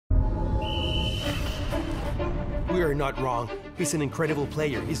We are not wrong. He's an incredible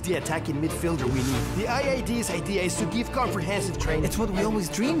player. He's the attacking midfielder we need. The IID's idea is to give comprehensive training. It's what we always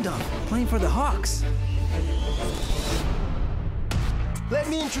dreamed of, playing for the Hawks. Let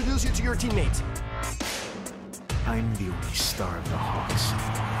me introduce you to your teammate. I'm the only star of the Hawks.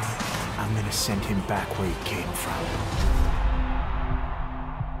 I'm gonna send him back where he came from.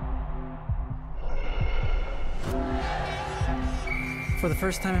 For the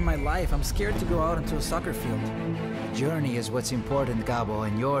first time in my life, I'm scared to go out into a soccer field. The journey is what's important, Gabo,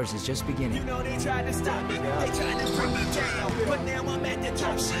 and yours is just beginning. You know they tried to stop me, they tried to bring me down, but now I'm at the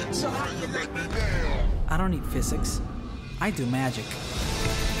top, so how you let me down? I don't need physics. I do magic.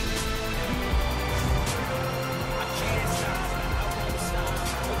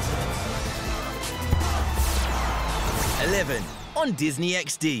 11 on Disney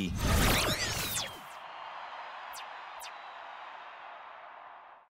XD.